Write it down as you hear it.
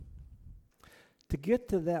To get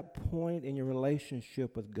to that point in your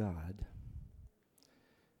relationship with God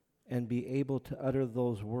and be able to utter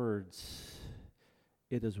those words,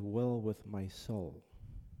 "It is well with my soul."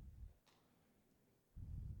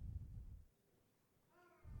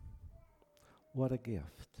 What a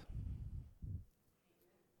gift.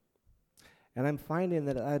 And I'm finding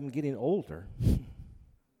that I'm getting older.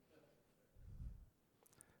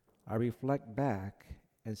 I reflect back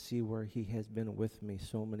and see where he has been with me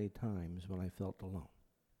so many times when I felt alone.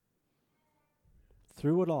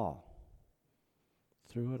 Through it all.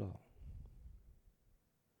 Through it all.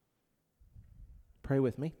 Pray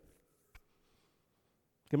with me.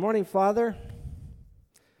 Good morning, Father.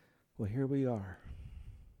 Well, here we are,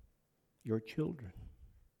 your children.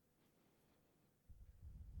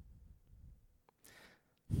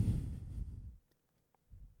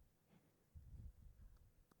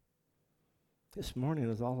 This morning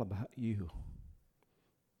is all about you.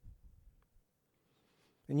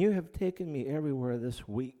 And you have taken me everywhere this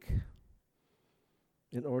week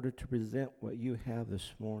in order to present what you have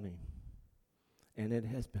this morning. And it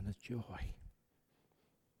has been a joy.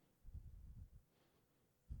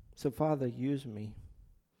 So, Father, use me.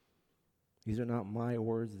 These are not my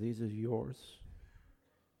words, these are yours.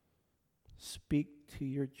 Speak to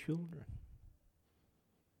your children.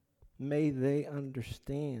 May they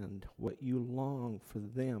understand what you long for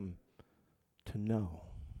them to know.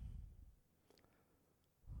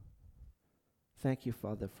 Thank you,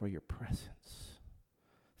 Father, for your presence.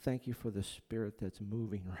 Thank you for the Spirit that's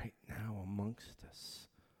moving right now amongst us.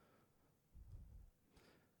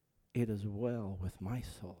 It is well with my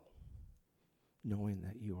soul, knowing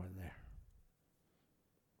that you are there.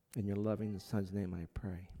 In your loving Son's name I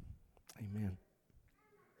pray. Amen.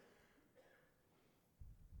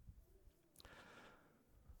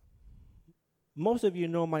 Most of you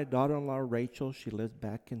know my daughter-in-law, Rachel. She lives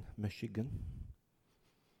back in Michigan.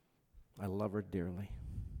 I love her dearly.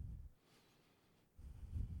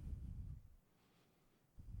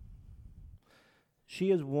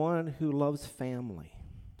 She is one who loves family.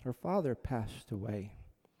 Her father passed away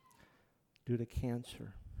due to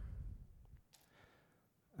cancer.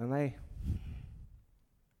 And man,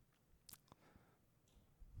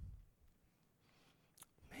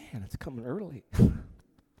 it's coming early.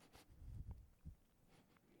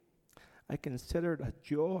 I consider it a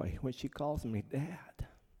joy when she calls me Dad.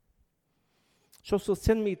 So she'll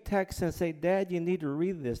send me texts and say, "Dad, you need to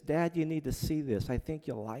read this. Dad, you need to see this. I think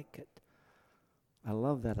you'll like it." I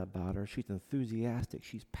love that about her. She's enthusiastic.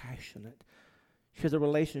 She's passionate. She has a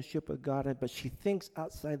relationship with God, but she thinks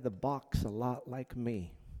outside the box a lot like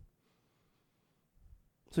me.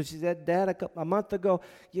 So she said, "Dad, a month ago,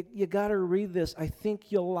 you got to read this. I think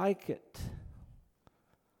you'll like it."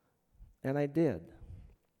 And I did.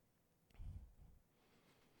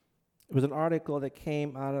 It was an article that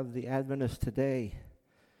came out of the Adventist Today,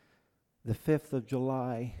 the 5th of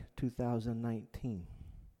July, 2019,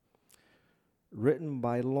 written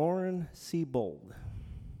by Lauren Siebold.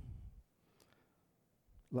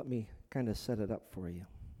 Let me kind of set it up for you.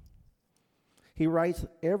 He writes,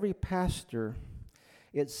 "Every pastor,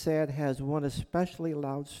 it said, has one especially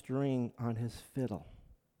loud string on his fiddle.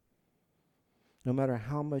 No matter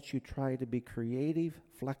how much you try to be creative,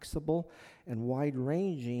 flexible, and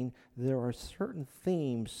wide-ranging, there are certain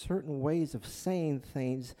themes, certain ways of saying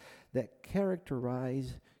things that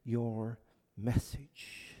characterize your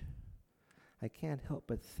message." I can't help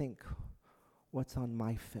but think, what's on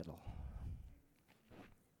my fiddle?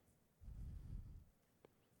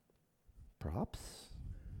 Props?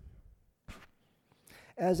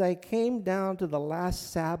 "As I came down to the last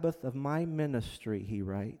Sabbath of my ministry," he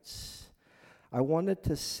writes, "I wanted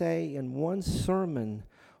to say in one sermon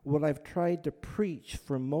what I've tried to preach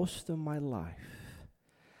for most of my life.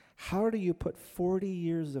 How do you put 40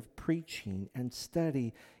 years of preaching and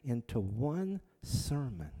study into one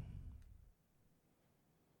sermon?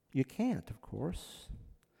 You can't, of course.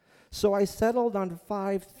 So I settled on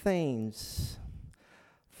 5 things.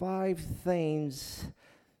 5 things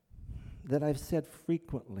that I've said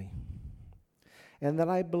frequently, and that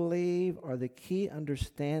I believe are the key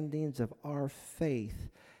understandings of our faith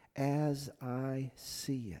as I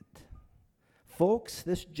see it." Folks,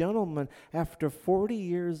 this gentleman, after 40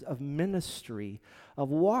 years of ministry, of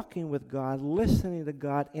walking with God, listening to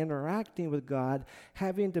God, interacting with God,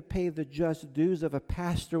 having to pay the just dues of a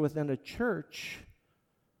pastor within a church,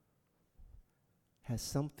 has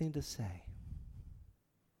something to say.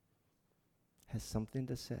 Has something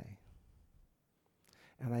to say.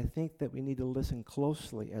 And I think that we need to listen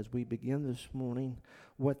closely as we begin this morning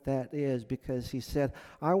what that is, because he said,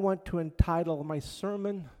 "I want to entitle my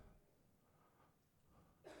sermon,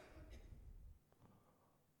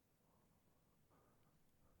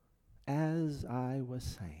 as I was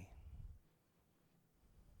saying.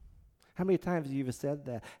 How many times have you said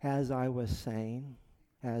that? As I was saying,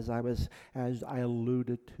 as I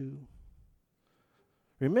alluded to.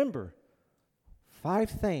 Remember, 5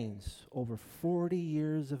 things over 40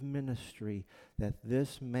 years of ministry that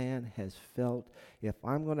this man has felt. If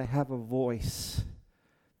I'm going to have a voice,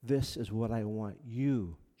 this is what I want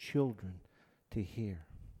you, children, to hear.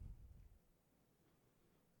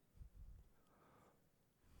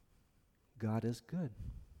 God is good.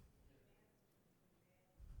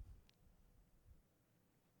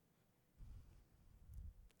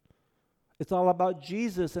 It's all about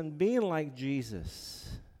Jesus and being like Jesus.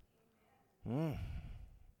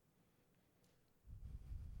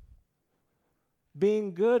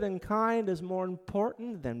 Being good and kind is more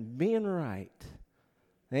important than being right.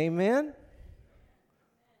 Amen?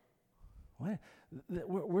 What?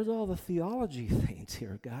 Where's all the theology things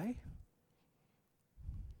here, guy?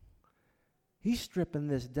 He's stripping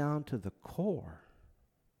this down to the core.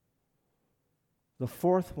 The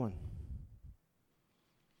 4th one.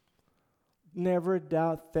 Never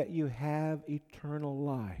doubt that you have eternal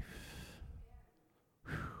life.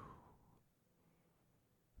 Whew.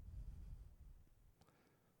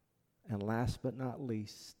 And last but not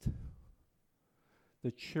least,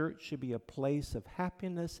 the church should be a place of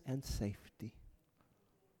happiness and safety.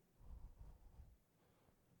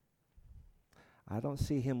 I don't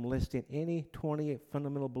see him listing any 28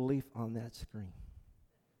 fundamental belief on that screen.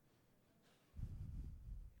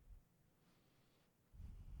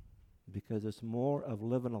 Because it's more of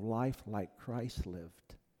living a life like Christ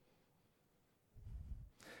lived.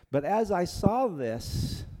 But as I saw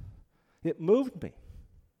this, it moved me.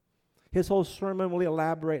 His whole sermon will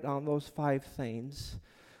elaborate on those 5 things.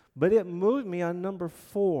 But it moved me on number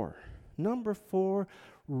 4. Number 4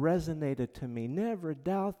 resonated to me. Never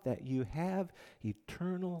doubt that you have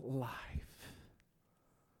eternal life.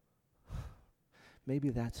 Maybe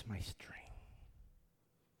that's my strength.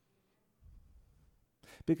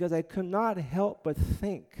 Because I could not help but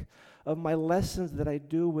think of my lessons that I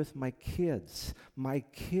do with my kids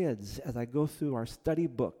as I go through our study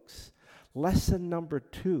books. Lesson number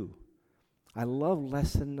 2. I love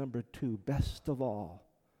lesson number 2, best of all.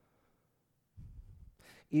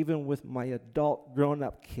 Even with my adult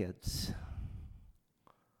grown-up kids.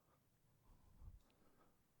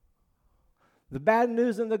 The bad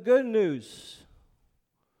news and the good news.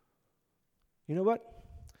 You know what?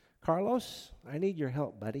 Carlos, I need your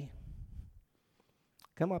help, buddy.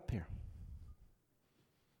 Come up here.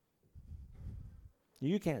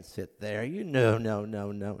 You can't sit there.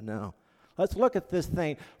 No. Let's look at this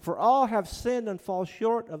thing. For all have sinned and fall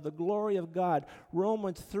short of the glory of God.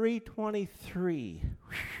 Romans 3:23.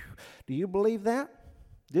 Do you believe that?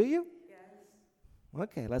 Do you? Yes.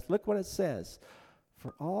 Okay, let's look what it says.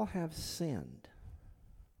 For all have sinned.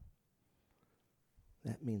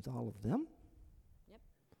 That means all of them?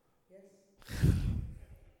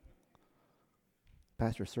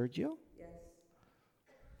 Pastor Sergio? Yes.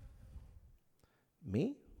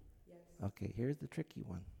 Me? Yes. Okay, here's the tricky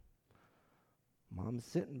one. Mom's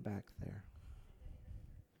sitting back there.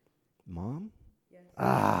 Mom? Yes.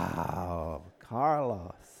 Oh,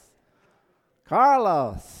 Carlos.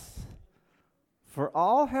 For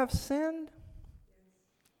all have sinned?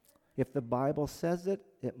 If the Bible says it,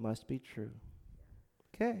 it must be true.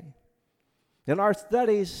 Okay. In our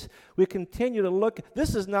studies, we continue to look.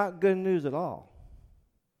 This is not good news at all.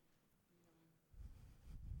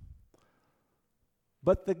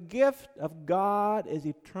 But the gift of God is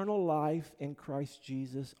eternal life in Christ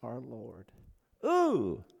Jesus our Lord.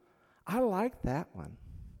 Ooh, I like that one.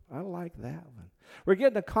 We're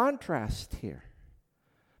getting a contrast here.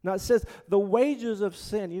 Now it says the wages of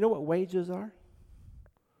sin. You know what wages are?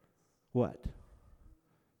 What?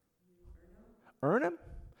 Earn them?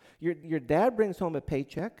 Your dad brings home a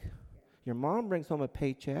paycheck. Your mom brings home a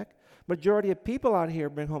paycheck. Majority of people out here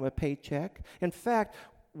bring home a paycheck. In fact,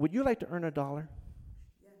 would you like to earn $1?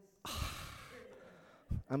 Yes.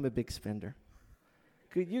 I'm a big spender.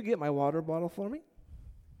 Could you get my water bottle for me?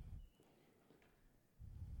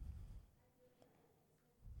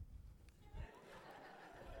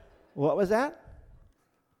 What was that?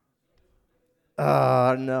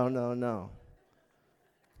 No.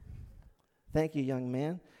 Thank you, young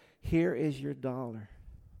man. Here is your $1.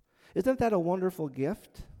 Isn't that a wonderful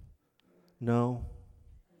gift? No.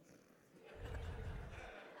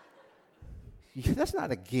 That's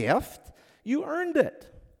not a gift. You earned it.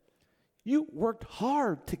 You worked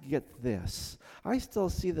hard to get this. I still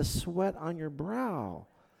see the sweat on your brow.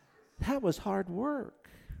 That was hard work.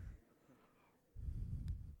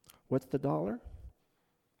 What's the $1?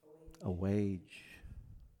 A wage.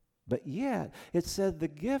 But yet, it said the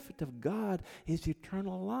gift of God is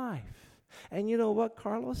eternal life. And you know what,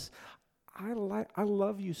 Carlos? I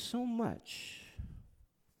love you so much.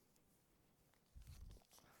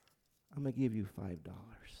 I'm going to give you $5.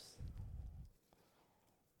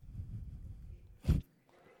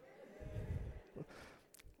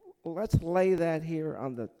 Let's lay that here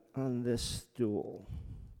on this stool.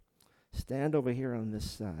 Stand over here on this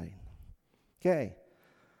side. Okay.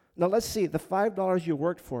 Now let's see. The $5 you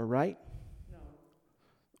worked for, right? No.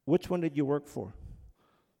 Which one did you work for?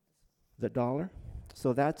 The dollar?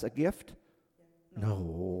 So that's a gift? Yeah.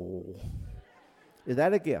 No. Is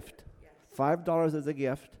that a gift? Yes. $5 is a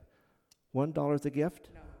gift. $1 is a gift?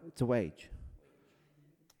 No. It's a wage.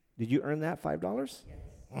 Did you earn that $5?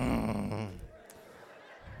 Yes.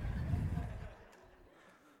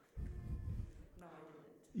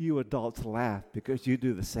 You adults laugh because you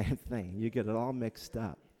do the same thing. You get it all mixed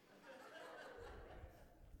up.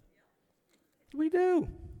 We do.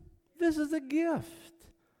 This is a gift.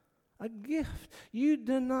 A gift. You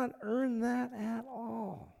did not earn that at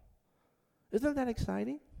all. Isn't that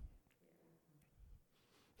exciting?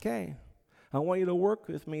 Okay. I want you to work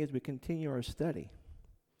with me as we continue our study.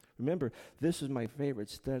 Remember, this is my favorite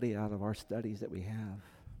study out of our studies that we have.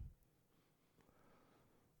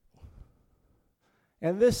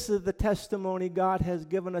 And this is the testimony: God has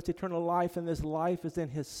given us eternal life, and this life is in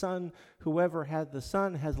His Son. Whoever has the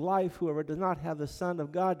Son has life. Whoever does not have the Son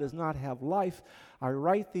of God does not have life. I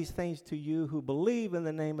write these things to you who believe in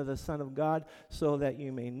the name of the Son of God, so that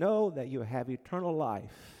you may know that you have eternal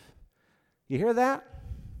life. You hear that?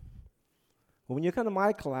 Well, when you come to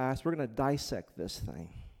my class, we're going to dissect this thing.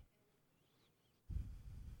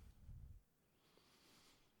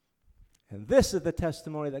 And this is the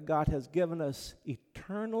testimony that God has given us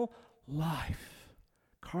eternal life.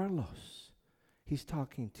 Carlos, He's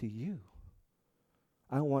talking to you.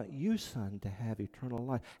 I want you, son, to have eternal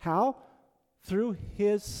life. How? Through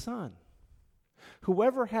His Son.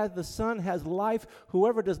 Whoever has the Son has life.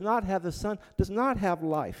 Whoever does not have the Son does not have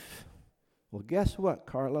life. Well, guess what,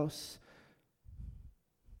 Carlos?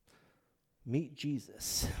 Meet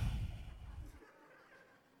Jesus.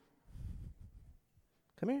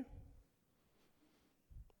 Come here.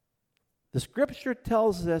 The Scripture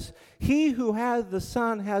tells us, he who has the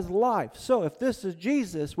Son has life. So if this is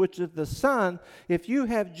Jesus, which is the Son, if you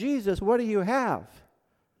have Jesus, what do you have?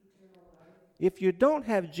 If you don't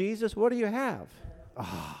have Jesus, what do you have?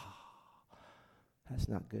 That's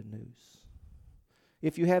not good news.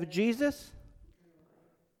 If you have Jesus,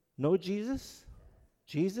 no Jesus,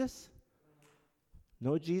 Jesus,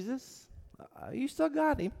 no Jesus, you still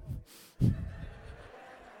got Him.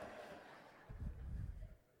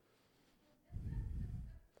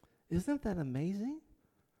 Isn't that amazing?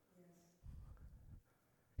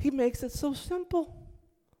 He makes it so simple.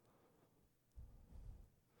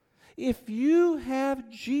 If you have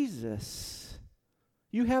Jesus,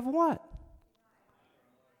 you have what?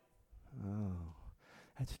 Oh,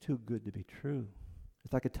 that's too good to be true.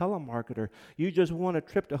 It's like a telemarketer. You just want a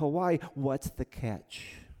trip to Hawaii. What's the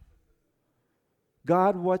catch?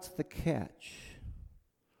 God, what's the catch?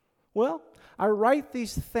 Well, I write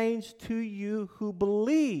these things to you who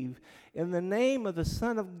believe in the name of the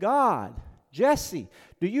Son of God. Jesse,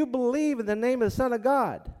 do you believe in the name of the Son of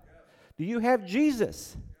God? Yes. Do you have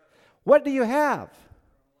Jesus? Yes. What do you have?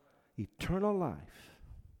 Eternal life.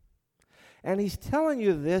 And He's telling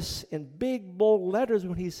you this in big, bold letters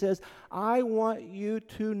when He says, I want you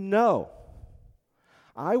to know.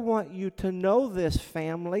 I want you to know this,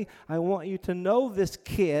 family. I want you to know this,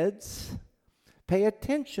 kids. Pay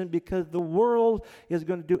attention, because the world is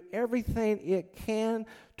going to do everything it can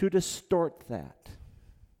to distort that.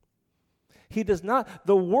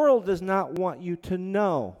 The world does not want you to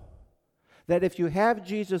know that if you have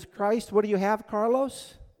Jesus Christ, what do you have,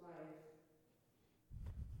 Carlos? Life.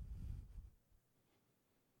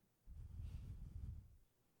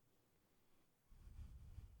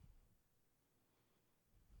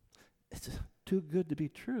 It's too good to be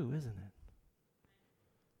true, isn't it?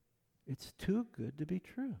 It's too good to be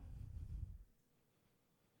true.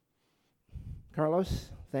 Carlos,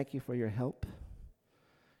 thank you for your help.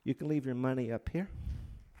 You can leave your money up here.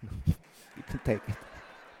 You can take it.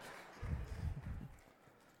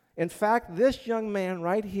 In fact, this young man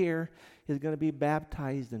right here is going to be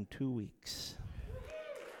baptized in 2 weeks.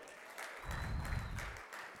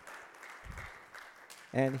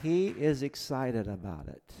 And he is excited about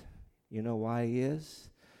it. You know why he is?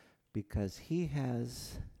 Because he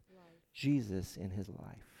has Jesus in his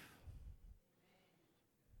life.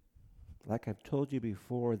 Like I've told you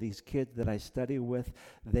before, these kids that I study with,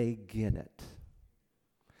 they get it.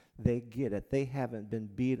 They get it. They haven't been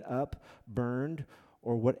beat up, burned,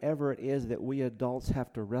 or whatever it is that we adults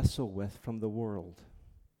have to wrestle with from the world.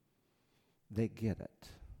 They get it.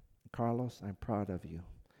 Carlos, I'm proud of you.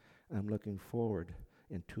 I'm looking forward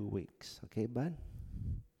in 2 weeks. Okay, bud?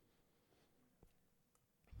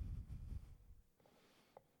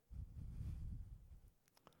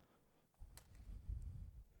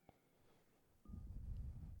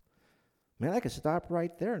 Man, I could stop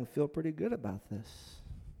right there and feel pretty good about this.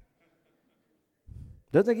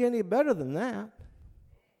 Doesn't get any better than that.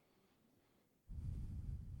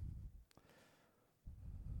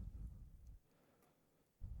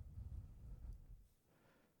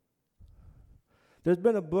 There's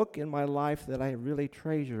been a book in my life that I really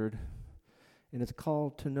treasured, and it's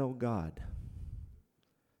called To Know God.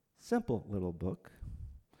 Simple little book,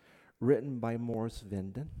 written by Morris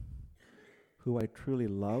Venden, who I truly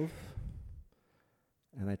love,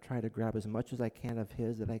 and I try to grab as much as I can of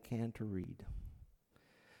his that I can to read.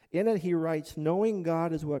 In it, he writes, knowing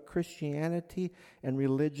God is what Christianity and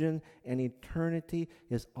religion and eternity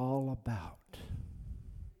is all about.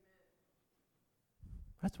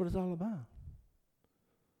 That's what it's all about.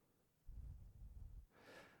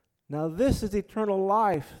 Now, this is eternal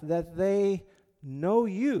life, that they know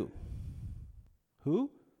you.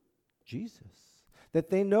 Who? Jesus. That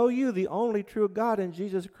they know you, the only true God, and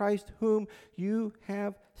Jesus Christ, whom you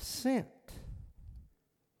have sent.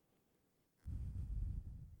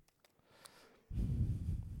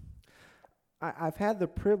 I've had the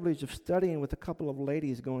privilege of studying with a couple of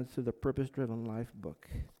ladies going through the Purpose Driven Life book.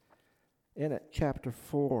 In it, chapter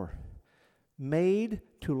 4, made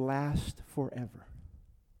to last forever.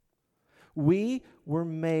 We were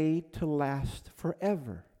made to last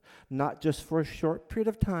forever. Not just for a short period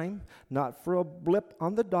of time, not for a blip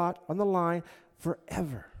on the dot, on the line,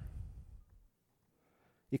 forever.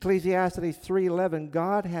 Ecclesiastes 3:11,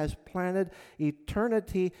 God has planted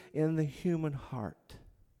eternity in the human heart.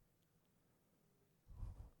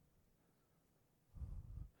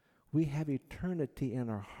 We have eternity in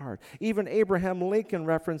our heart. Even Abraham Lincoln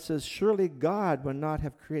references, surely God would not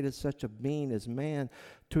have created such a being as man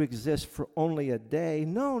to exist for only a day.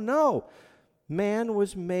 No. Man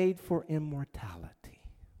was made for immortality.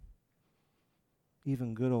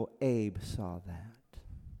 Even good old Abe saw that.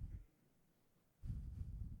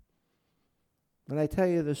 And I tell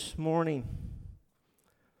you this morning,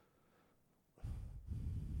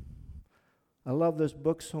 I love this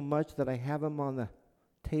book so much that I have them on the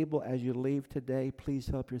table as you leave today. Please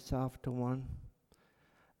help yourself to one.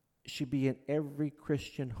 It should be in every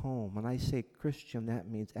Christian home. When I say Christian, that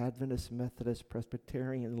means Adventist, Methodist,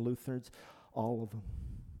 Presbyterian, Lutherans, all of them.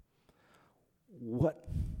 What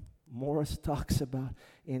Morris talks about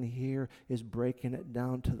in here is breaking it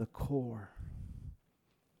down to the core.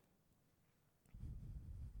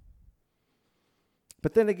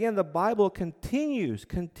 But then again, the Bible continues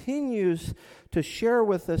to share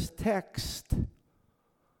with us text.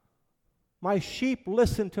 My sheep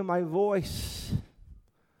listen to my voice.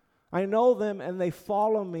 I know them and they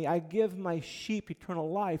follow me. I give my sheep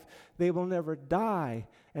eternal life. They will never die,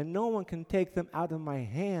 and no one can take them out of my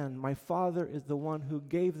hand. My Father is the one who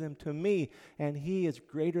gave them to me, and he is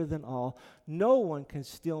greater than all. No one can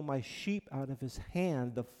steal my sheep out of his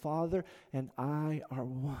hand. The Father and I are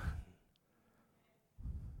one.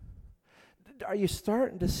 Are you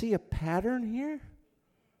starting to see a pattern here?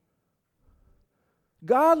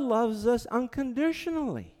 God loves us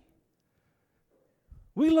unconditionally.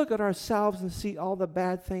 We look at ourselves and see all the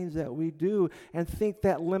bad things that we do and think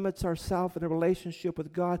that limits ourselves in a relationship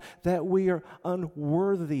with God, that we are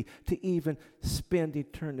unworthy to even spend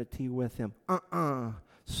eternity with him.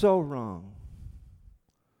 So wrong.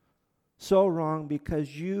 So wrong,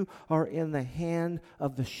 because you are in the hand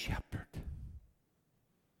of the shepherd.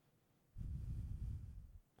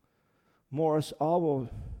 Morris also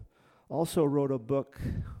wrote a book,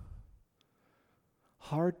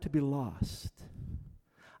 Hard to Be Lost.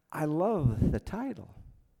 I love the title.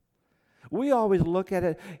 We always look at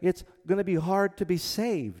it, it's going to be hard to be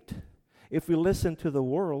saved if we listen to the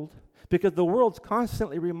world, because the world's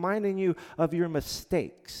constantly reminding you of your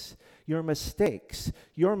mistakes. Your mistakes,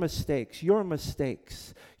 your mistakes, your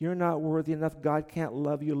mistakes. You're not worthy enough. God can't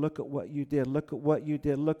love you. Look at what you did. Look at what you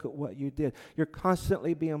did. Look at what you did. You're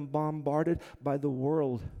constantly being bombarded by the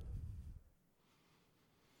world.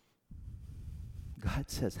 God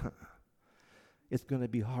says, it's going to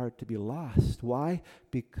be hard to be lost. Why?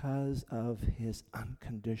 Because of his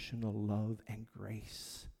unconditional love and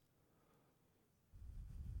grace.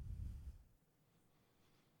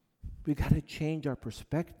 We got to change our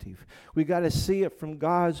perspective. We got to see it from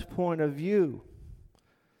God's point of view.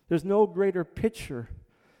 There's no greater picture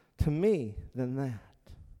to me than that.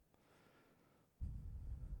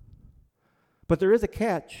 But there is a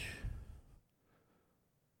catch.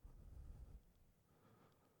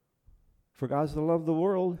 For God so loved the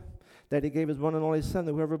world that He gave His one and only Son,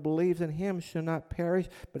 that whoever believes in Him shall not perish,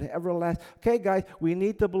 but have everlasting. Okay, guys, we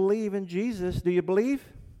need to believe in Jesus. Do you believe?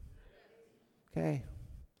 Okay.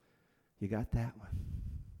 You got that one.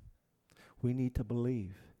 We need to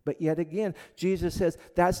believe. But yet again, Jesus says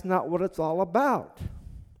that's not what it's all about.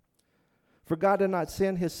 For God did not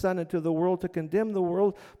send His Son into the world to condemn the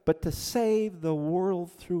world, but to save the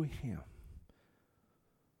world through Him.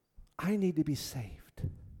 I need to be saved.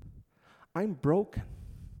 I'm broken.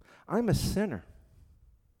 I'm a sinner.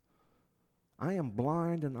 I am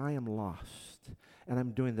blind and I am lost. And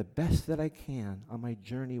I'm doing the best that I can on my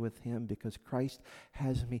journey with Him because Christ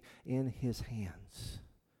has me in His hands,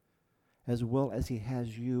 as well as He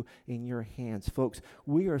has you in your hands. Folks,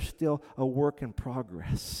 we are still a work in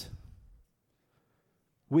progress.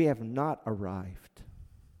 We have not arrived.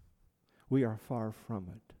 We are far from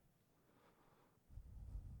it.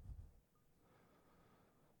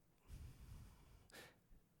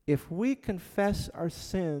 If we confess our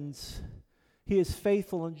sins, He is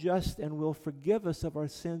faithful and just and will forgive us of our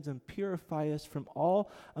sins and purify us from all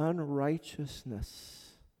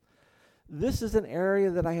unrighteousness. This is an area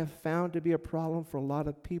that I have found to be a problem for a lot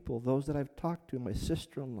of people, those that I've talked to, my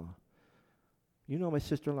sister-in-law. You know my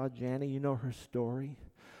sister-in-law, Janie. You know her story.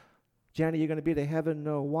 Janie, you're going to be to heaven?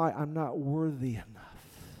 No. Why? I'm not worthy enough.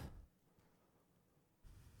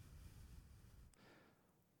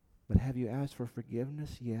 But have you asked for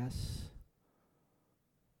forgiveness? Yes.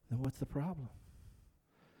 Then what's the problem?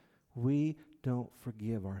 We don't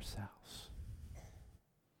forgive ourselves.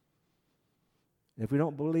 If we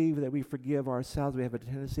don't believe that we forgive ourselves, we have a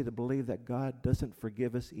tendency to believe that God doesn't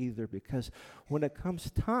forgive us either, because when it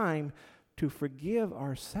comes time to forgive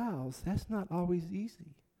ourselves, that's not always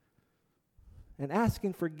easy. And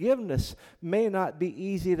asking forgiveness may not be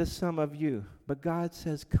easy to some of you, but God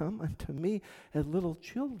says, "Come unto me as little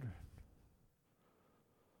children."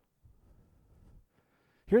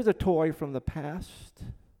 Here's a toy from the past.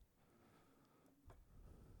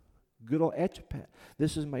 Good old Etch-a-Pad.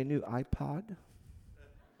 This is my new iPod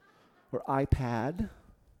or iPad.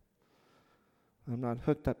 I'm not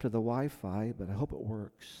hooked up to the Wi-Fi, but I hope it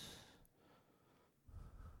works.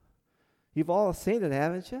 You've all seen it,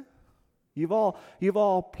 haven't you? You've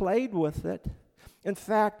all played with it. In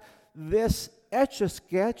fact, this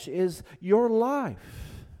Etch-a-Sketch is your life.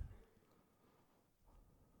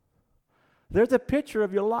 There's a picture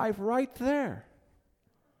of your life right there.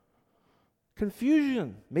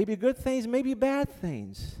 Confusion, maybe good things, maybe bad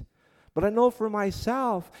things. But I know for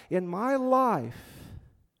myself, in my life,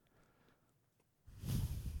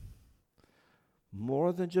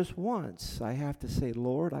 more than just once, I have to say,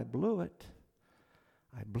 "Lord, I blew it.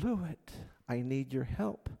 I blew it. I need your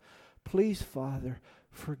help. Please, Father,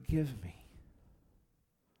 forgive me."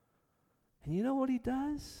 And you know what He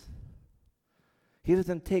does? He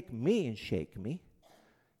doesn't take me and shake me.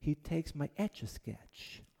 He takes my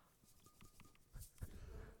Etch-a-Sketch.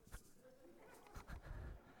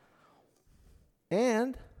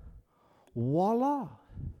 And voila.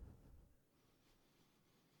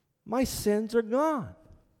 My sins are gone.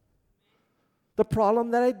 The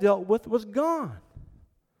problem that I dealt with was gone.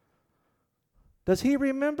 Does He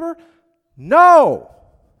remember? No.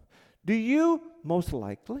 Do you? Most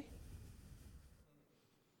likely.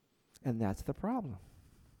 And that's the problem.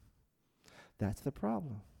 That's the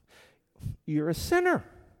problem. You're a sinner.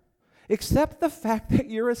 Accept the fact that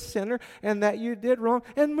you're a sinner and that you did wrong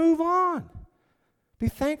and move on. Be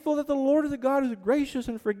thankful that the Lord is a God who's gracious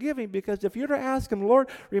and forgiving, because if you're to ask Him, "Lord,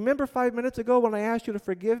 remember 5 minutes ago when I asked you to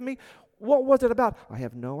forgive me? What was it about?" "I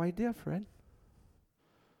have no idea, Fred.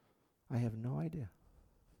 I have no idea."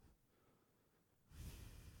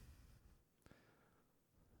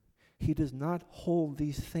 He does not hold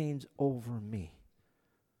these things over me.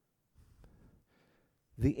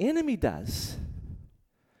 The enemy does.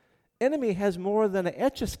 Enemy has more than an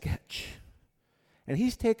Etch-a-Sketch, and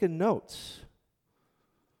he's taken notes.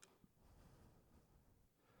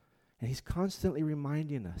 And he's constantly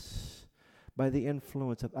reminding us by the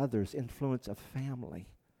influence of others, influence of family.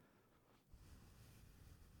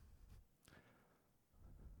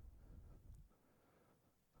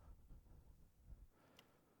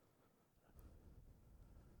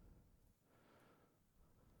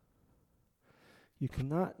 You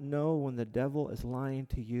cannot know when the devil is lying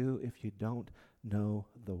to you if you don't know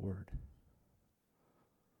the Word.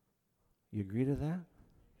 You agree to that?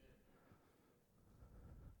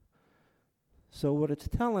 So what it's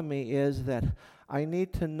telling me is that I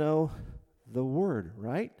need to know the Word,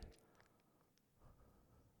 right?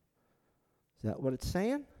 Is that what it's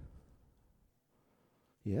saying?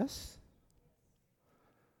 Yes.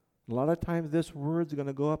 A lot of times this word's going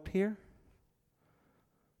to go up here,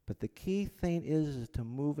 but the key thing is to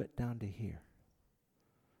move it down to here.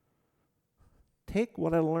 Take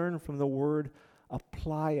what I learned from the word,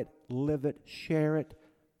 apply it, live it, share it,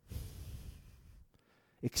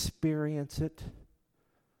 experience it.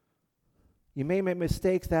 You may make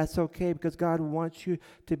mistakes, that's okay, because God wants you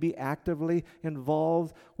to be actively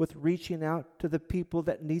involved with reaching out to the people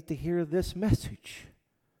that need to hear this message.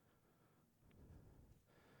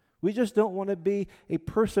 We just don't want to be a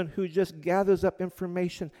person who just gathers up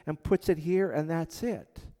information and puts it here and that's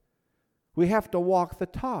it. We have to walk the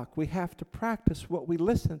talk. We have to practice what we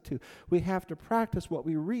listen to. We have to practice what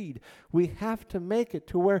we read. We have to make it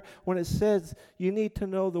to where when it says you need to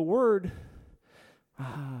know the Word,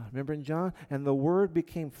 remember in John? And the Word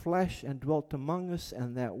became flesh and dwelt among us,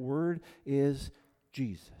 and that Word is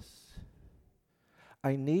Jesus.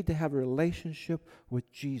 I need to have a relationship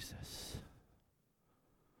with Jesus.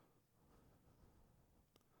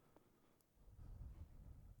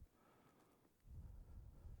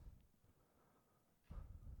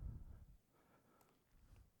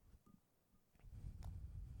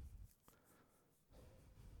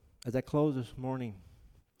 As I close this morning,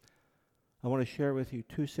 I want to share with you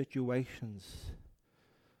two situations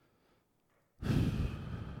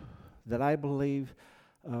that I believe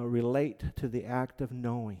relate to the act of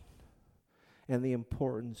knowing and the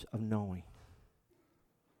importance of knowing.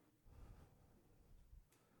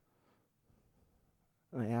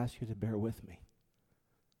 I ask you to bear with me.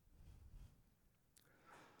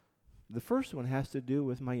 The first one has to do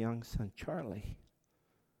with my young son, Charlie.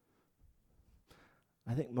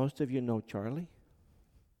 I think most of you know Charlie.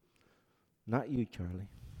 Not you, Charlie.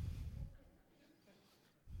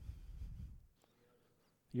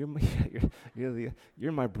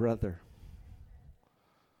 You're my brother.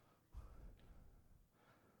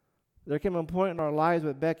 There came a point in our lives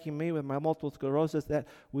with Becky and me with my multiple sclerosis that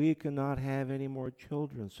we could not have any more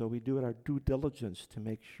children. So we do our due diligence to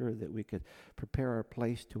make sure that we could prepare our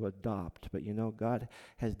place to adopt. But you know, God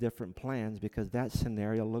has different plans because that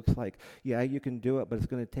scenario looks like, yeah, you can do it, but it's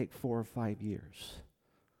going to take 4 or 5 years.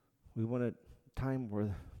 We want a time where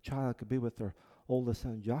the child could be with their oldest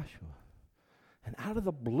son, Joshua. And out of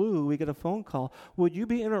the blue, we get a phone call. Would you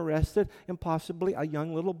be interested in possibly a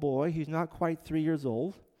young little boy? He's not quite 3 years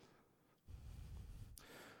old,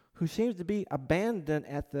 who seems to be abandoned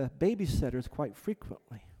at the babysitters quite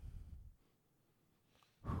frequently.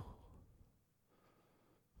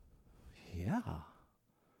 Yeah.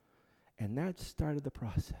 And that started the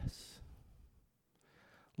process.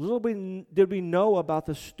 Little did we know about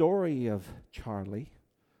the story of Charlie,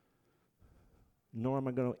 nor am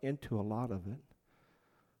I going to go into a lot of it.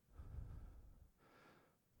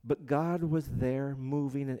 But God was there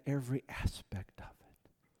moving in every aspect of it.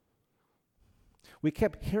 We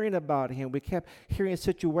kept hearing about him. We kept hearing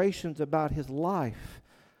situations about his life,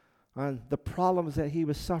 on the problems that he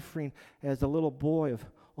was suffering as a little boy of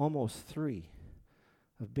almost 3,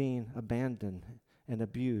 of being abandoned and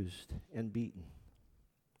abused and beaten.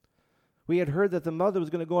 We had heard that the mother was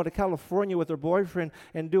going to go to California with her boyfriend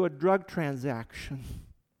and do a drug transaction.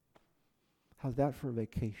 How's that for a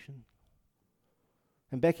vacation?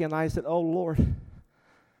 And Becky and I said, oh, Lord,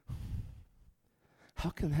 how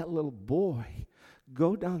can that little boy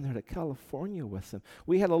go down there to California with them?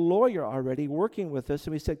 We had a lawyer already working with us,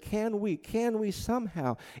 and we said, can we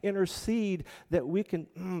somehow intercede that we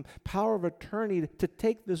can, power of attorney to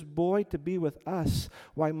take this boy to be with us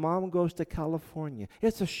while mom goes to California?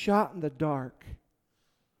 It's a shot in the dark.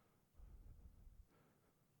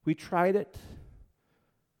 We tried it.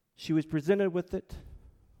 She was presented with it.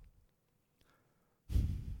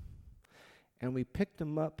 And we picked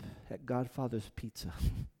him up at Godfather's Pizza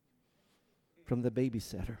from the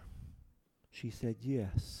babysitter. She said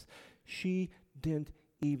yes. She didn't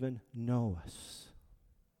even know us.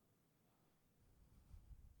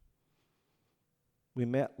 We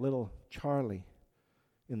met little Charlie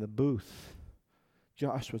in the booth.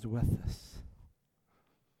 Josh was with us.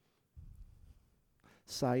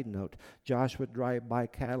 Side note, Josh would drive by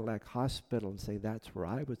Cadillac Hospital and say, that's where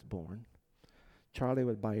I was born. Charlie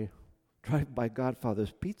would drive by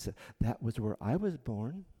Godfather's Pizza. That was where I was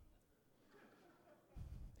born.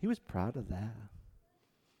 He was proud of that.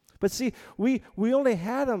 But see, we only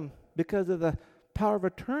had him because of the power of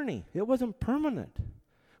attorney. It wasn't permanent.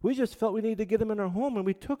 We just felt we needed to get him in our home, and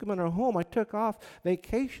we took him in our home. I took off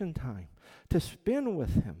vacation time to spend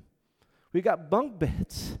with him. We got bunk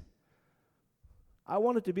beds. I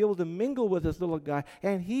wanted to be able to mingle with this little guy,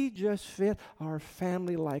 and he just fit our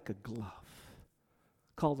family like a glove.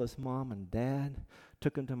 Called us mom and dad.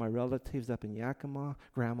 Took him to my relatives up in Yakima,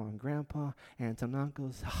 grandma and grandpa, aunts and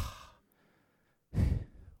uncles.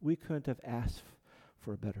 We couldn't have asked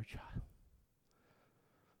for a better child.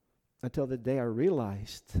 Until the day I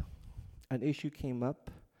realized an issue came up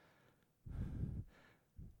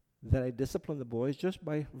that I disciplined the boys just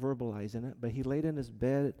by verbalizing it, but he laid in his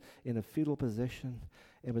bed in a fetal position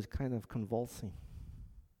and was kind of convulsing.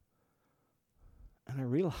 And I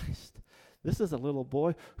realized this is a little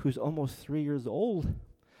boy who's almost 3 years old,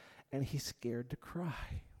 and he's scared to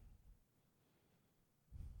cry.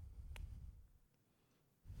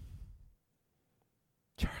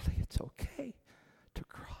 Charlie, it's okay to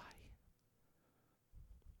cry.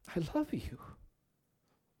 I love you.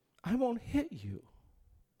 I won't hit you.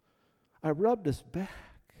 I rubbed his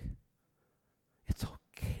back. It's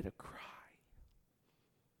okay to cry.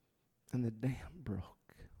 And the dam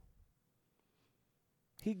broke.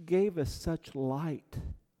 He gave us such light.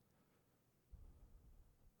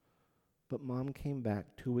 But Mom came back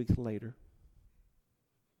 2 weeks later.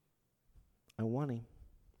 I won him.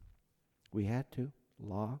 We had to.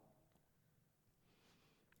 Law.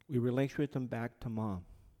 We relinquished him back to Mom.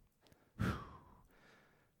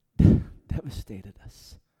 Devastated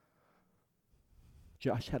us.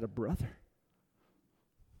 Josh had a brother.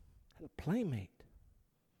 Had a playmate.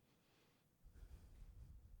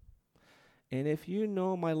 And if you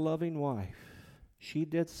know my loving wife, she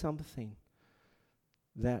did something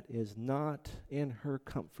that is not in her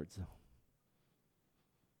comfort zone.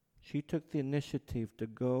 She took the initiative to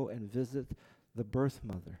go and visit the birth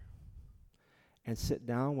mother and sit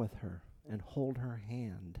down with her and hold her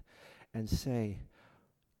hand and say,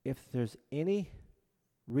 if there's any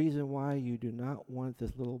reason why you do not want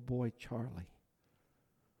this little boy, Charlie,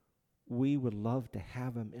 we would love to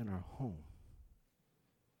have him in our home.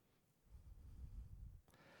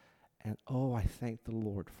 And oh, I thank the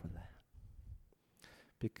Lord for that.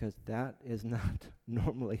 Because that is not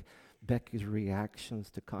normally Becky's reactions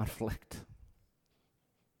to conflict.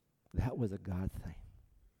 That was a God thing.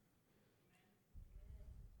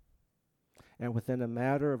 And within a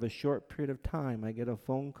matter of a short period of time, I get a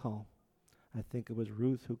phone call. I think it was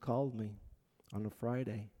Ruth who called me on a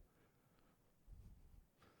Friday.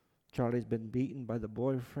 Charlie's been beaten by the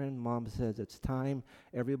boyfriend. Mom says, it's time.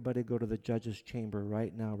 Everybody go to the judge's chamber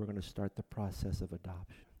right now. We're going to start the process of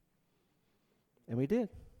adoption. And we did.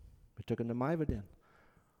 We took him to Mivadin.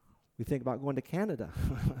 We think about going to Canada.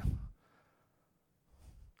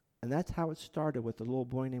 And that's how it started with the little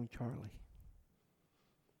boy named Charlie.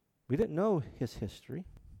 We didn't know his history.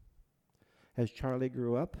 As Charlie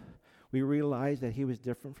grew up, we realized that he was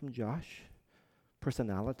different from Josh.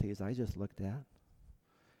 Personalities I just looked at.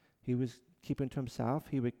 He was keeping to himself.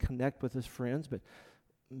 He would connect with his friends, but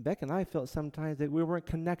Beck and I felt sometimes that we weren't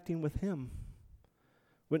connecting with him.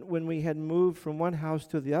 When we had moved from one house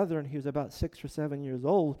to the other, and he was about 6 or 7 years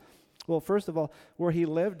old, well, first of all, where he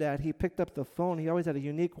lived at, he picked up the phone. He always had a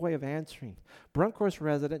unique way of answering. Brunkhorst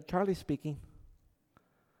resident, Charlie speaking.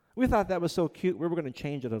 We thought that was so cute, we were going to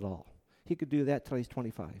change it at all. He could do that till he's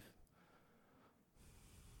 25.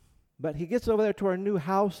 But he gets over there to our new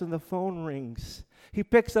house and the phone rings. He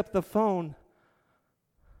picks up the phone.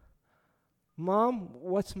 Mom,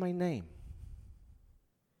 what's my name?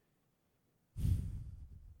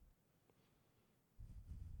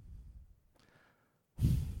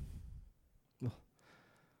 Well,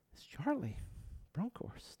 it's Charlie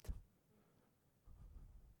Brunkhorst.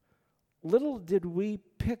 Little did we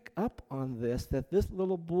pick up on this, that this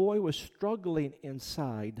little boy was struggling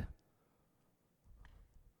inside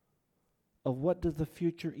of what does the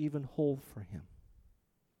future even hold for him.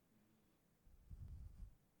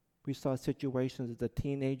 We saw situations as a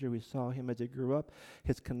teenager. We saw him as he grew up,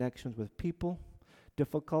 his connections with people,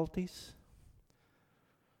 difficulties,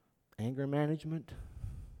 anger management.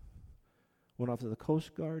 Went off to the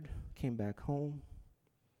Coast Guard, came back home.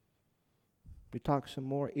 We talked some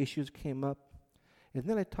more. Issues came up. And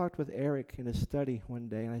then I talked with Eric in his study one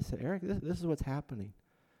day, and I said, Eric, this is what's happening.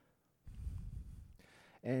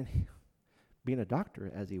 And being a doctor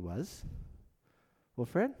as he was, well,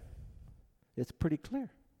 Fred, it's pretty clear.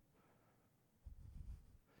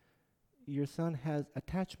 Your son has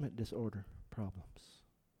attachment disorder problems.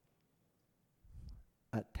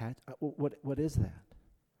 What is that?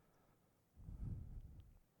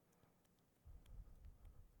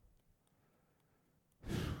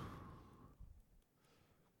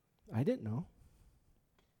 I didn't know.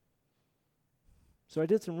 So I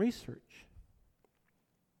did some research.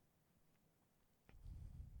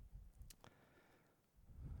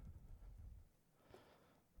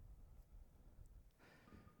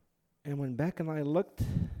 And when Beck and I looked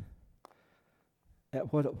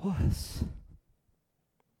at what it was.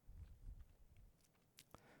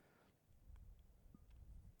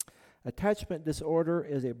 Attachment disorder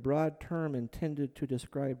is a broad term intended to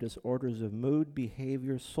describe disorders of mood,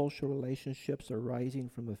 behavior, social relationships arising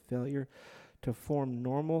from a failure to form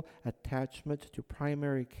normal attachments to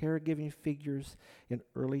primary caregiving figures in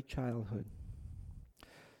early childhood.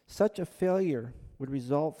 Such a failure would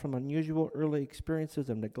result from unusual early experiences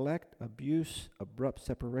of neglect, abuse, abrupt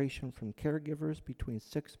separation from caregivers between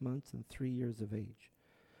 6 months and 3 years of age.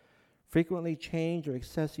 Frequently change or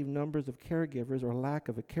excessive numbers of caregivers or lack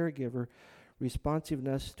of a caregiver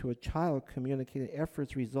responsiveness to a child communicating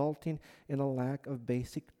efforts resulting in a lack of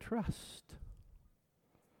basic trust.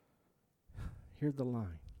 Here's the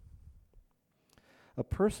line. A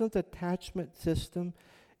person's attachment system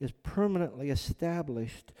is permanently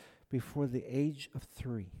established before the age of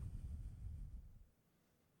 3.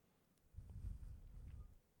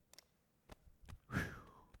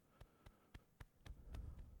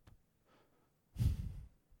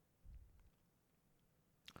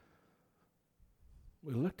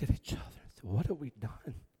 We looked at each other and said, what have we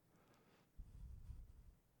done?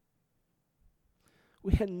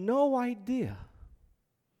 We had no idea.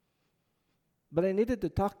 But I needed to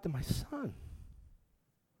talk to my son.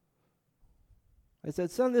 I said,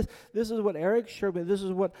 son, this is what Eric shared with me. This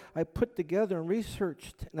is what I put together and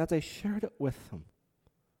researched. And as I shared it with him,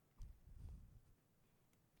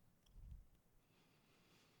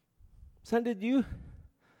 son, did you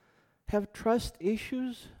have trust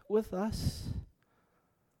issues with us?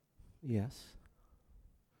 Yes.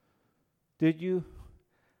 Did you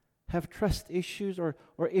have trust issues or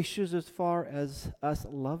issues as far as us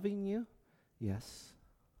loving you? Yes.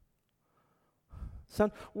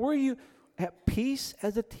 Son, were you at peace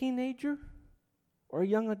as a teenager or a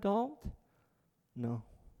young adult? No.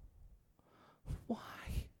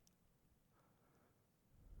 Why?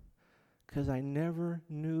 Because I never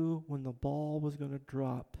knew when the ball was going to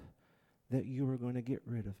drop that you were going to get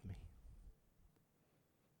rid of me.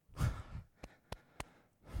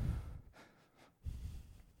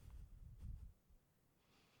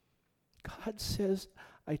 God says,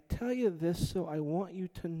 I tell you this so I want you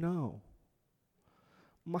to know.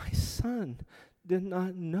 My son did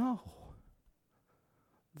not know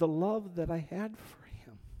the love that I had for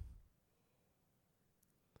him.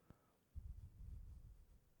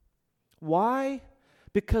 Why?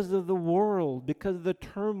 Because of the world, because of the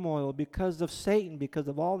turmoil, because of Satan, because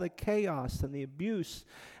of all the chaos and the abuse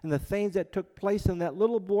and the things that took place in that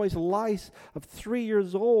little boy's life of 3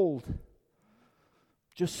 years old.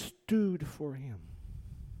 Just stewed for him.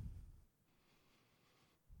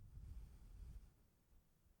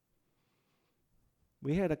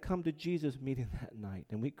 We had a come to Jesus meeting that night,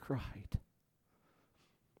 and we cried.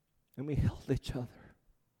 And we held each other.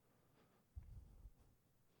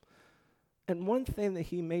 And one thing that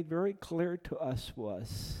he made very clear to us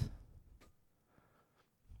was,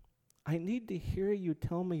 I need to hear you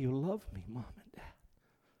tell me you love me, Mom and Dad.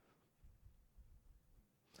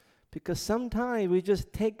 Because sometimes we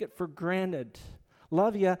just take it for granted.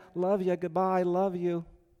 Love ya, goodbye, love you.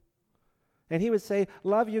 And he would say,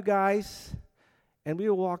 love you guys. And we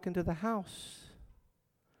would walk into the house.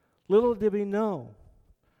 Little did we know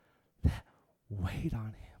that wait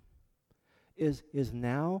on him. Is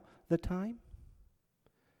now the time?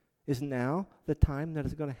 Is now the time that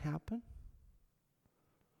it's going to happen?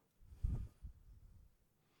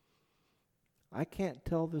 I can't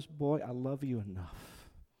tell this boy I love you enough.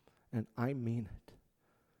 And I mean it.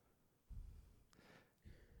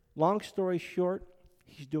 Long story short,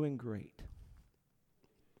 he's doing great.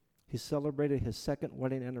 He celebrated his second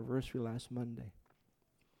wedding anniversary last Monday.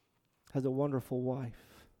 Has a wonderful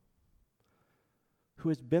wife who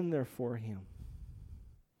has been there for him.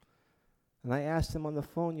 And I asked him on the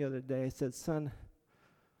phone the other day, I said, son,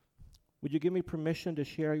 would you give me permission to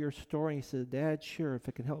share your story? He said, Dad, sure, if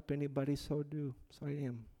it can help anybody, so do. So I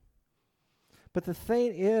am. But the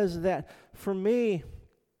thing is that for me,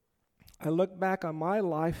 I look back on my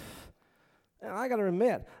life, and I got to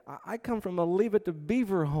admit, I come from a Leave It to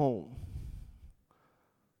Beaver home.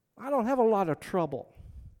 I don't have a lot of trouble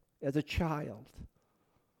as a child.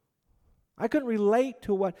 I couldn't relate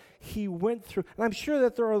to what he went through. And I'm sure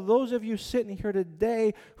that there are those of you sitting here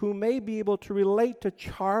today who may be able to relate to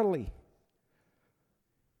Charlie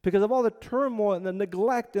because of all the turmoil and the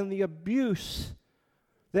neglect and the abuse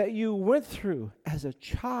that you went through as a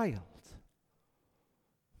child.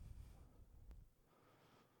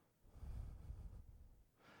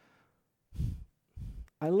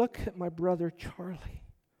 I look at my brother Charlie,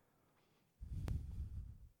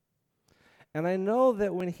 and I know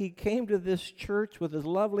that when he came to this church with his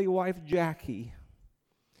lovely wife Jackie,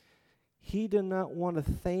 He did not want a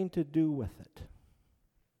thing to do with it.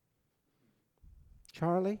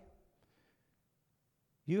 Charlie,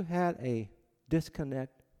 you had a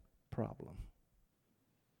disconnect problem.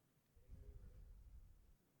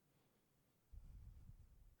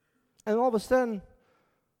 And all of a sudden,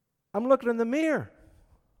 I'm looking in the mirror.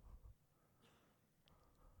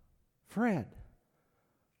 Fred,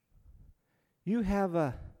 you have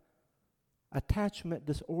a attachment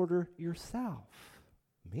disorder yourself.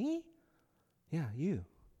 Me? Yeah, you.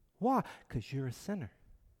 Why? Because you're a sinner.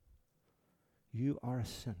 You are a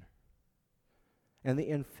sinner. And the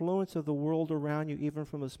influence of the world around you, even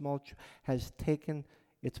from a small church, has taken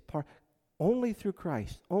its part only through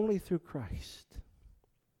Christ. Only through Christ.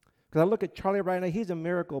 Because I look at Charlie right now, he's a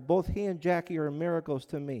miracle. Both he and Jackie are miracles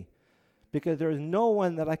to me. Because there is no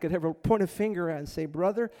one that I could ever point a finger at and say,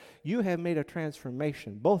 brother, you have made a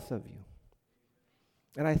transformation, both of you.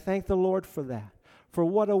 And I thank the Lord for that. For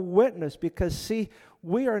what a witness, because see,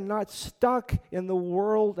 we are not stuck in the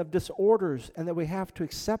world of disorders and that we have to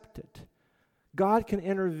accept it. God can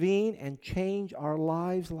intervene and change our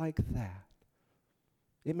lives like that.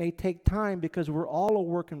 It may take time because we're all a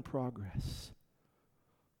work in progress.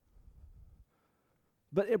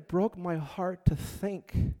 But it broke my heart to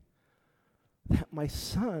think that my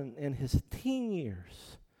son in his teen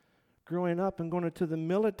years, growing up and going into the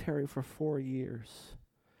military for 4 years,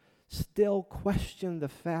 still questioned the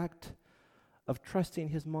fact of trusting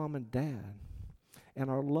his mom and dad and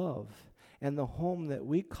our love and the home that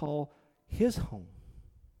we call his home.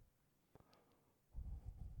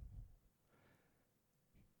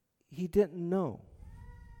 He didn't know.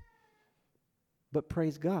 But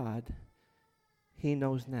praise God, he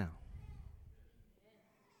knows now.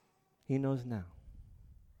 He knows now.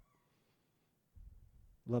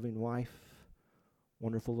 Loving wife,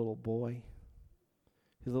 wonderful little boy.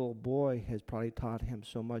 His little boy has probably taught him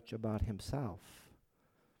so much about himself.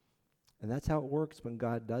 And that's how it works when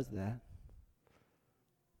God does that.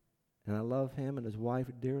 And I love him and his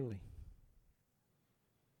wife dearly.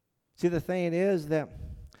 See, the thing is that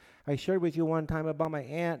I shared with you one time about my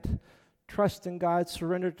aunt. Trust in God,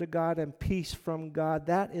 surrender to God, and peace from God.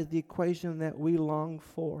 That is the equation that we long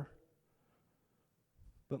for.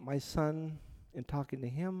 But my son, in talking to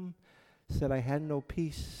him, said, I had no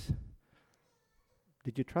peace.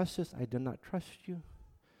 Did you trust us? I did not trust you.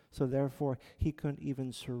 So therefore, he couldn't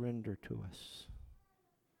even surrender to us.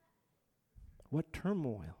 What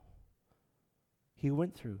turmoil he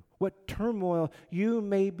went through. What turmoil you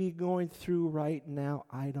may be going through right now,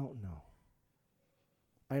 I don't know.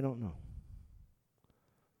 I don't know.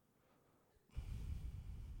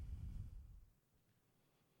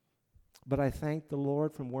 But I thank the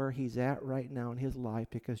Lord from where he's at right now in his life,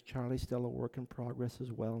 because Charlie's still a work in progress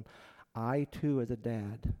as well. I, too, as a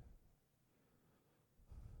dad.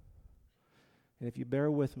 And if you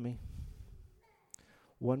bear with me,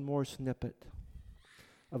 one more snippet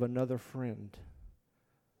of another friend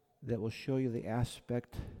that will show you the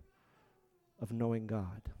aspect of knowing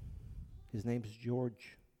God. His name's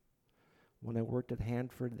George. When I worked at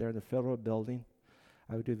Hanford there in the Federal Building,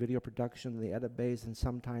 I would do video production in the edit bays, and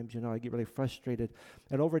sometimes, I get really frustrated.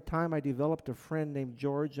 And over time, I developed a friend named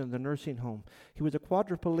George in the nursing home. He was a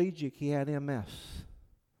quadriplegic. He had MS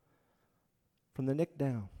from the neck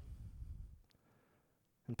down.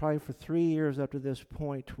 And probably for 3 years up to this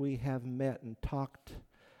point, we have met and talked.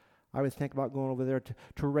 I would think about going over there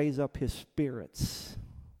to raise up his spirits.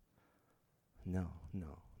 No.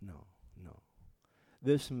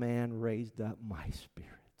 This man raised up my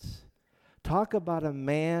spirits. Talk about a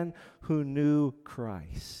man who knew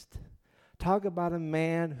Christ. Talk about a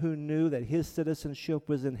man who knew that his citizenship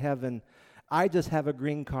was in heaven. I just have a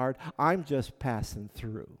green card. I'm just passing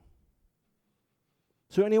through.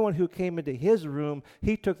 So anyone who came into his room,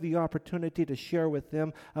 he took the opportunity to share with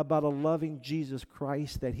them about a loving Jesus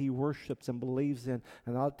Christ that he worships and believes in.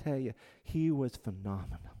 And I'll tell you, he was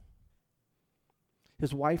phenomenal.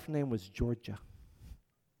 His wife's name was Georgia.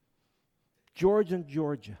 George and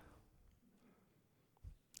Georgia.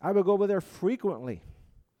 I would go over there frequently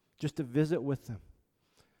just to visit with them.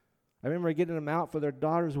 I remember getting them out for their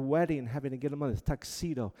daughter's wedding, having to get them on this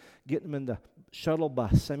tuxedo, getting them in the shuttle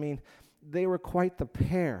bus. I mean, they were quite the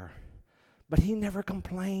pair. But he never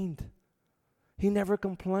complained. He never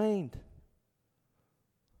complained.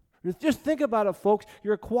 Just think about it, folks.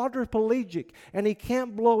 You're a quadriplegic, and he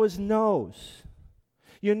can't blow his nose.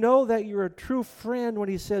 You know that you're a true friend when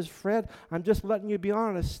he says, Fred, I'm just letting you be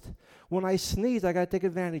honest. When I sneeze, I got to take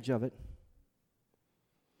advantage of it.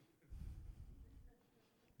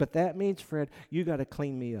 But that means, Fred, you got to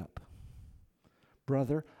clean me up.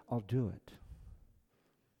 Brother, I'll do it.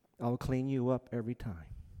 I'll clean you up every time.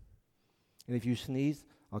 And if you sneeze,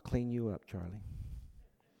 I'll clean you up, Charlie.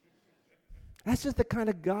 That's just the kind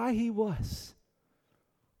of guy he was.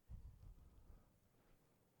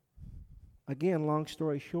 Again, long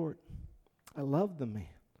story short, I loved the man.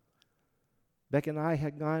 Beck and I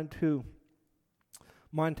had gone to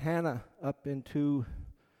Montana up into,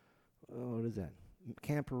 what is that,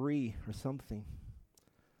 Camporee or something.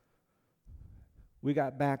 We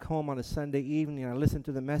got back home on a Sunday evening, and I listened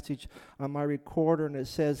to the message on my recorder, and it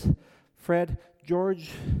says, Fred,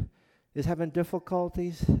 George is having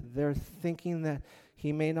difficulties. They're thinking that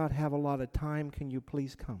he may not have a lot of time. Can you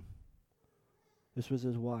please come? This was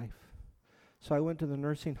his wife. So I went to the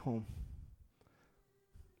nursing home,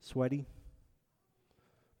 sweaty.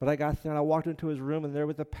 But I got there and I walked into his room, and there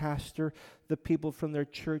was the pastor, the people from their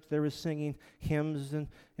church. They were singing hymns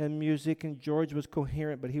and music, and George was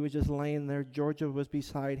coherent, but he was just laying there. Georgia was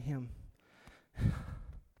beside him.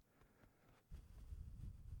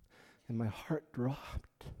 And my heart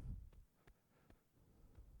dropped.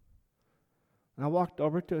 And I walked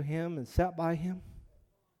over to him and sat by him.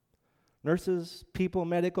 Nurses, people,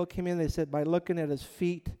 medical came in. They said, by looking at his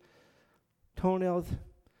feet, toenails,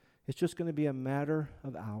 it's just going to be a matter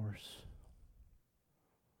of hours.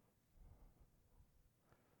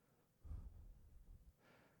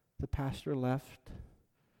 The pastor left.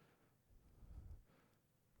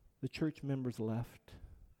 The church members left.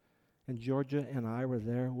 And Georgia and I were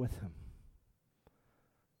there with him.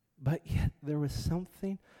 But yet there was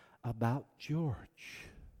something about George.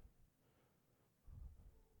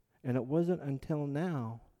 And it wasn't until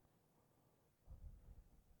now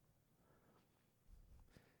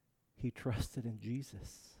he trusted in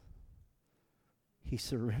Jesus. He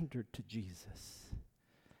surrendered to Jesus.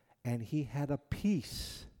 And he had a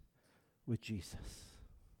peace with Jesus.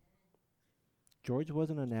 George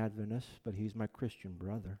wasn't an Adventist, but he's my Christian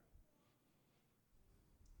brother.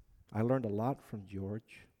 I learned a lot from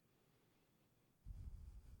George.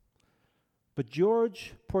 But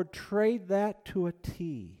George portrayed that to a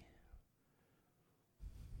T.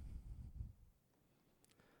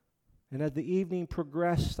 And as the evening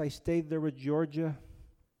progressed, I stayed there with Georgia.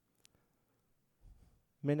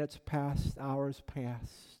 Minutes passed, hours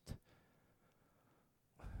passed.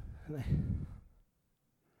 And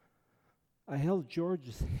I held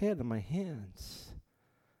George's head in my hands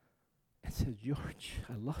and said, George,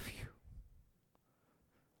 I love you.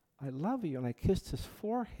 I love you. And I kissed his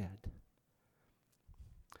forehead.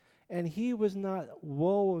 And he was not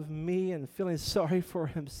woe of me and feeling sorry for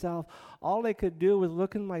himself. All I could do was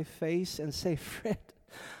look in my face and say, Fred,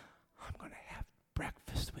 I'm going to have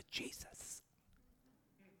breakfast with Jesus.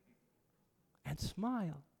 And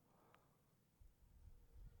smile.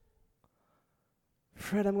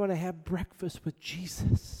 Fred, I'm going to have breakfast with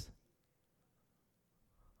Jesus.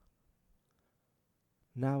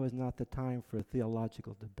 Now is not the time for a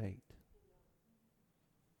theological debate.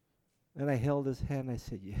 And I held his hand and I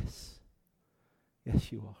said, yes.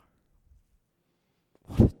 Yes, you are.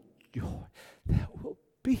 What a joy that will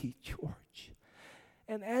be, George.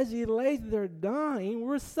 And as he lays there dying,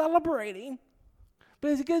 we're celebrating.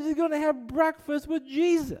 But it's because he's going to have breakfast with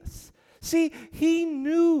Jesus. See, he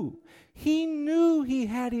knew he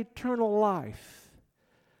had eternal life.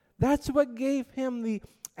 That's what gave him the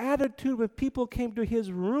attitude when people came to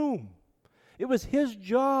his room. It was his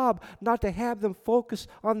job not to have them focus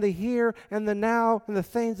on the here and the now and the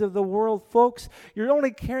things of the world. Folks, you're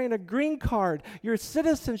only carrying a green card. Your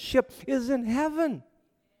citizenship is in heaven.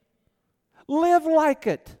 Live like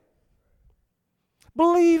it.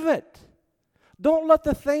 Believe it. Don't let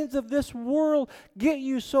the things of this world get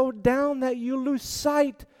you so down that you lose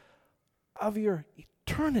sight of your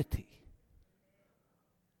eternity.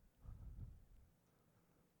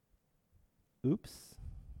 Oops.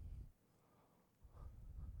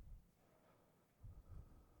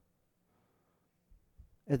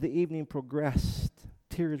 As the evening progressed,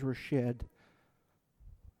 tears were shed,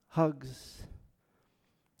 hugs.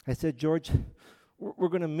 I said, George, we're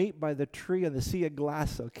going to meet by the tree on the sea of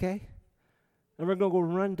glass, okay? And we're going to go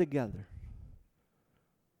run together.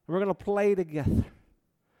 We're going to play together.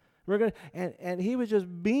 We're going to, and he was just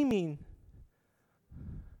beaming.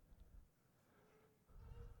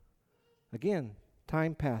 Again,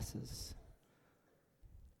 time passes.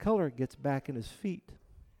 Color gets back in his feet.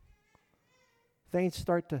 Things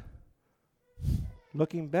start to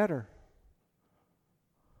looking better.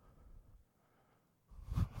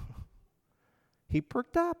 He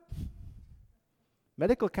perked up.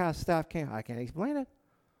 Medical staff I can't explain it.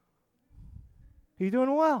 He's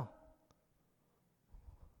doing well.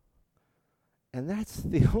 And that's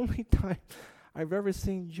the only time I've ever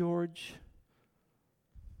seen George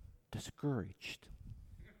discouraged.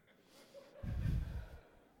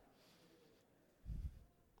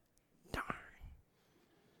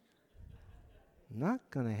 not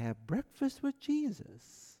going to have breakfast with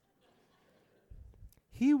Jesus.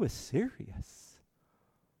 He was serious.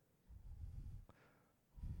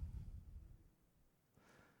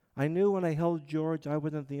 I knew when I held George, I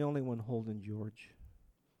wasn't the only one holding George.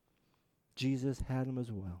 Jesus had him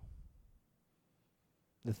as well.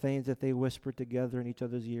 The things that they whispered together in each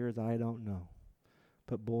other's ears, I don't know.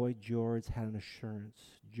 But boy, George had an assurance.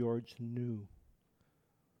 George knew.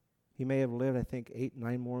 He may have lived, I think, 8,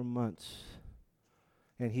 9 more months.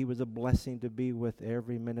 And he was a blessing to be with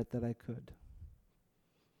every minute that I could.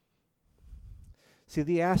 See,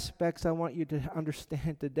 the aspects I want you to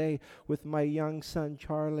understand today with my young son,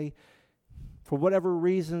 Charlie, for whatever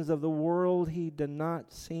reasons of the world, he did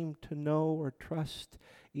not seem to know or trust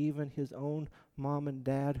even his own mom and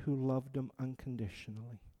dad who loved him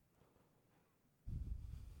unconditionally.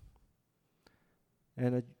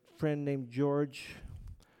 And a friend named George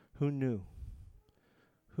who knew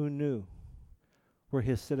where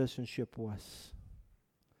his citizenship was,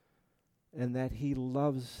 and that he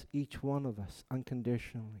loves each one of us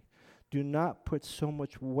unconditionally. Do not put so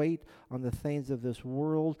much weight on the things of this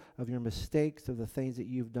world, of your mistakes, of the things that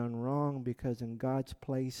you've done wrong, because in God's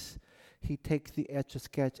place, he takes the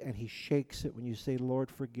Etch-a-Sketch and he shakes it when you say, Lord,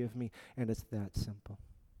 forgive me, and it's that simple.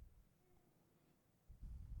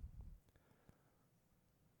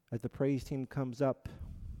 As the praise team comes up,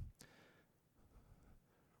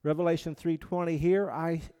 Revelation 3:20, here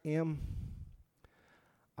I am.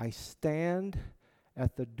 I stand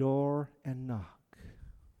at the door and knock.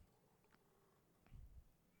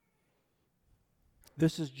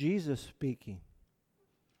 This is Jesus speaking.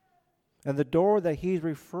 And the door that he's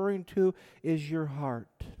referring to is your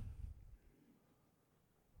heart.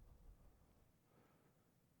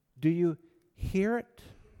 Do you hear it?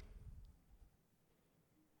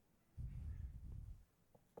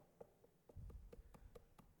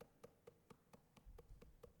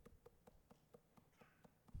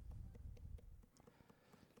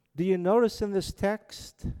 Do you notice in this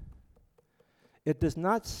text, it does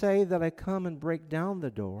not say that I come and break down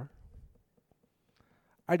the door.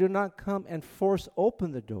 I do not come and force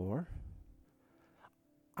open the door.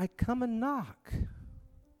 I come and knock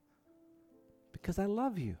because I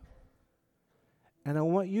love you. And I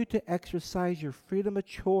want you to exercise your freedom of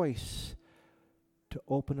choice to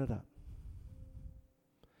open it up.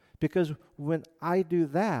 Because when I do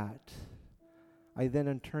that, I then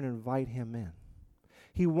in turn invite him in.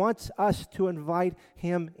 He wants us to invite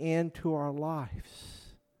him into our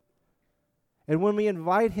lives. And when we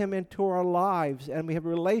invite him into our lives and we have a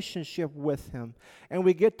relationship with him and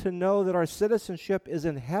we get to know that our citizenship is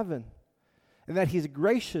in heaven and that he's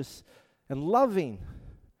gracious and loving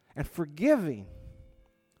and forgiving.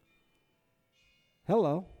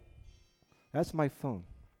 Hello. That's my phone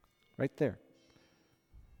right there.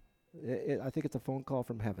 I think it's a phone call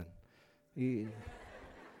from heaven.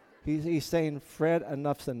 He's saying, Fred,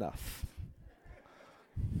 enough's enough.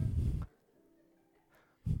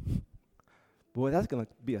 Boy, that's going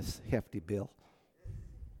to be a hefty bill.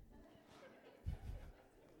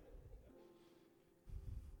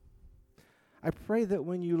 I pray that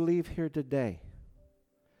when you leave here today,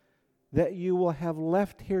 that you will have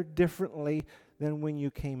left here differently than when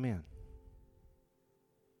you came in.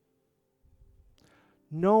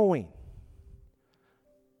 Knowing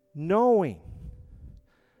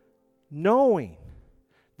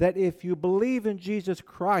that if you believe in Jesus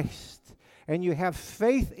Christ and you have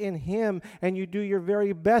faith in him and you do your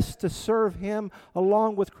very best to serve him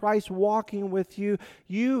along with Christ walking with you,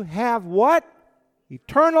 you have what?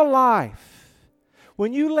 Eternal life.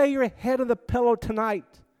 When you lay your head on the pillow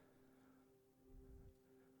tonight,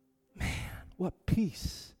 man, what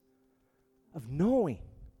peace of knowing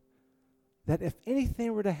that if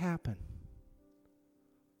anything were to happen,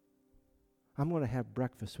 I'm going to have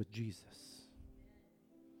breakfast with Jesus.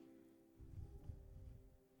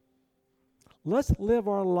 Let's live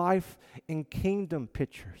our life in kingdom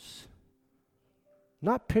pictures.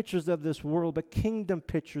 Not pictures of this world, but kingdom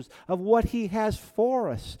pictures of what he has for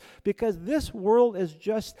us. Because this world is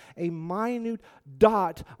just a minute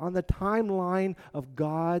dot on the timeline of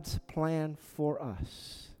God's plan for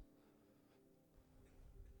us.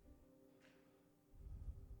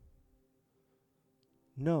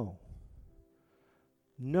 Know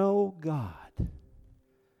God.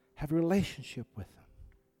 Have a relationship with him.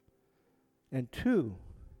 And 2,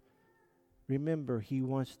 remember, he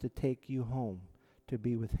wants to take you home to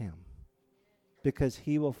be with him. Because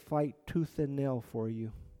he will fight tooth and nail for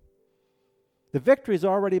you. The victory's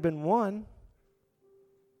already been won.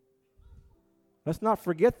 Let's not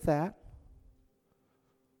forget that.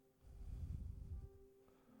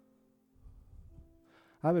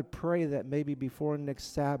 I would pray that maybe before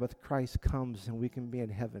next Sabbath, Christ comes and we can be in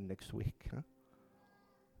heaven next week. Huh?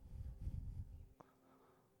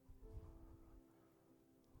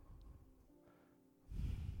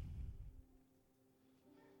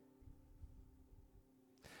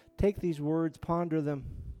 Take these words, ponder them,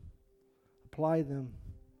 apply them.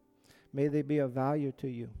 May they be of value to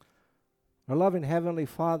you. Our loving Heavenly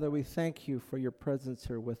Father, we thank you for your presence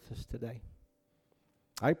here with us today.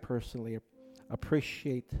 I personally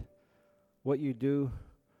appreciate what you do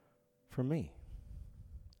for me.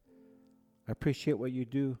 I appreciate what you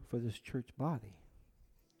do for this church body.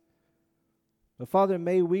 But Father,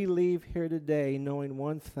 may we leave here today knowing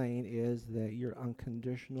one thing is that your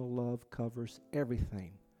unconditional love covers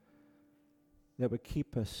everything that would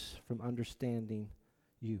keep us from understanding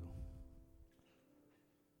you.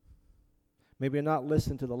 Maybe not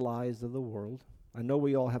listen to the lies of the world. I know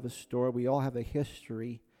we all have a story. We all have a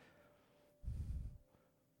history.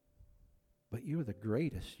 But you're the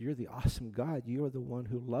greatest. You're the awesome God. You are the one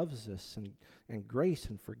who loves us and grace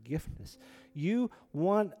and forgiveness. You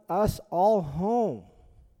want us all home.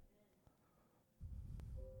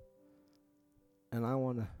 And I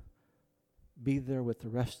want to be there with the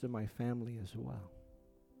rest of my family as well.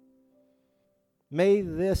 May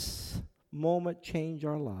this moment change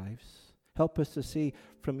our lives. Help us to see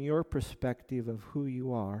from your perspective of who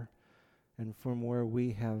you are and from where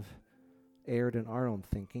we have erred in our own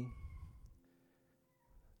thinking.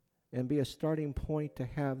 And be a starting point to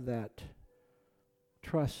have that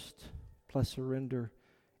trust plus surrender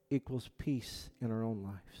equals peace in our own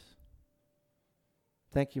lives.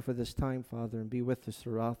 Thank you for this time, Father, and be with us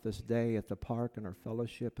throughout this day at the park and our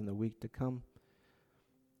fellowship in the week to come.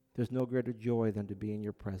 There's no greater joy than to be in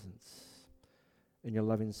your presence. In your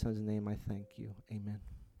loving Son's name I thank you. Amen.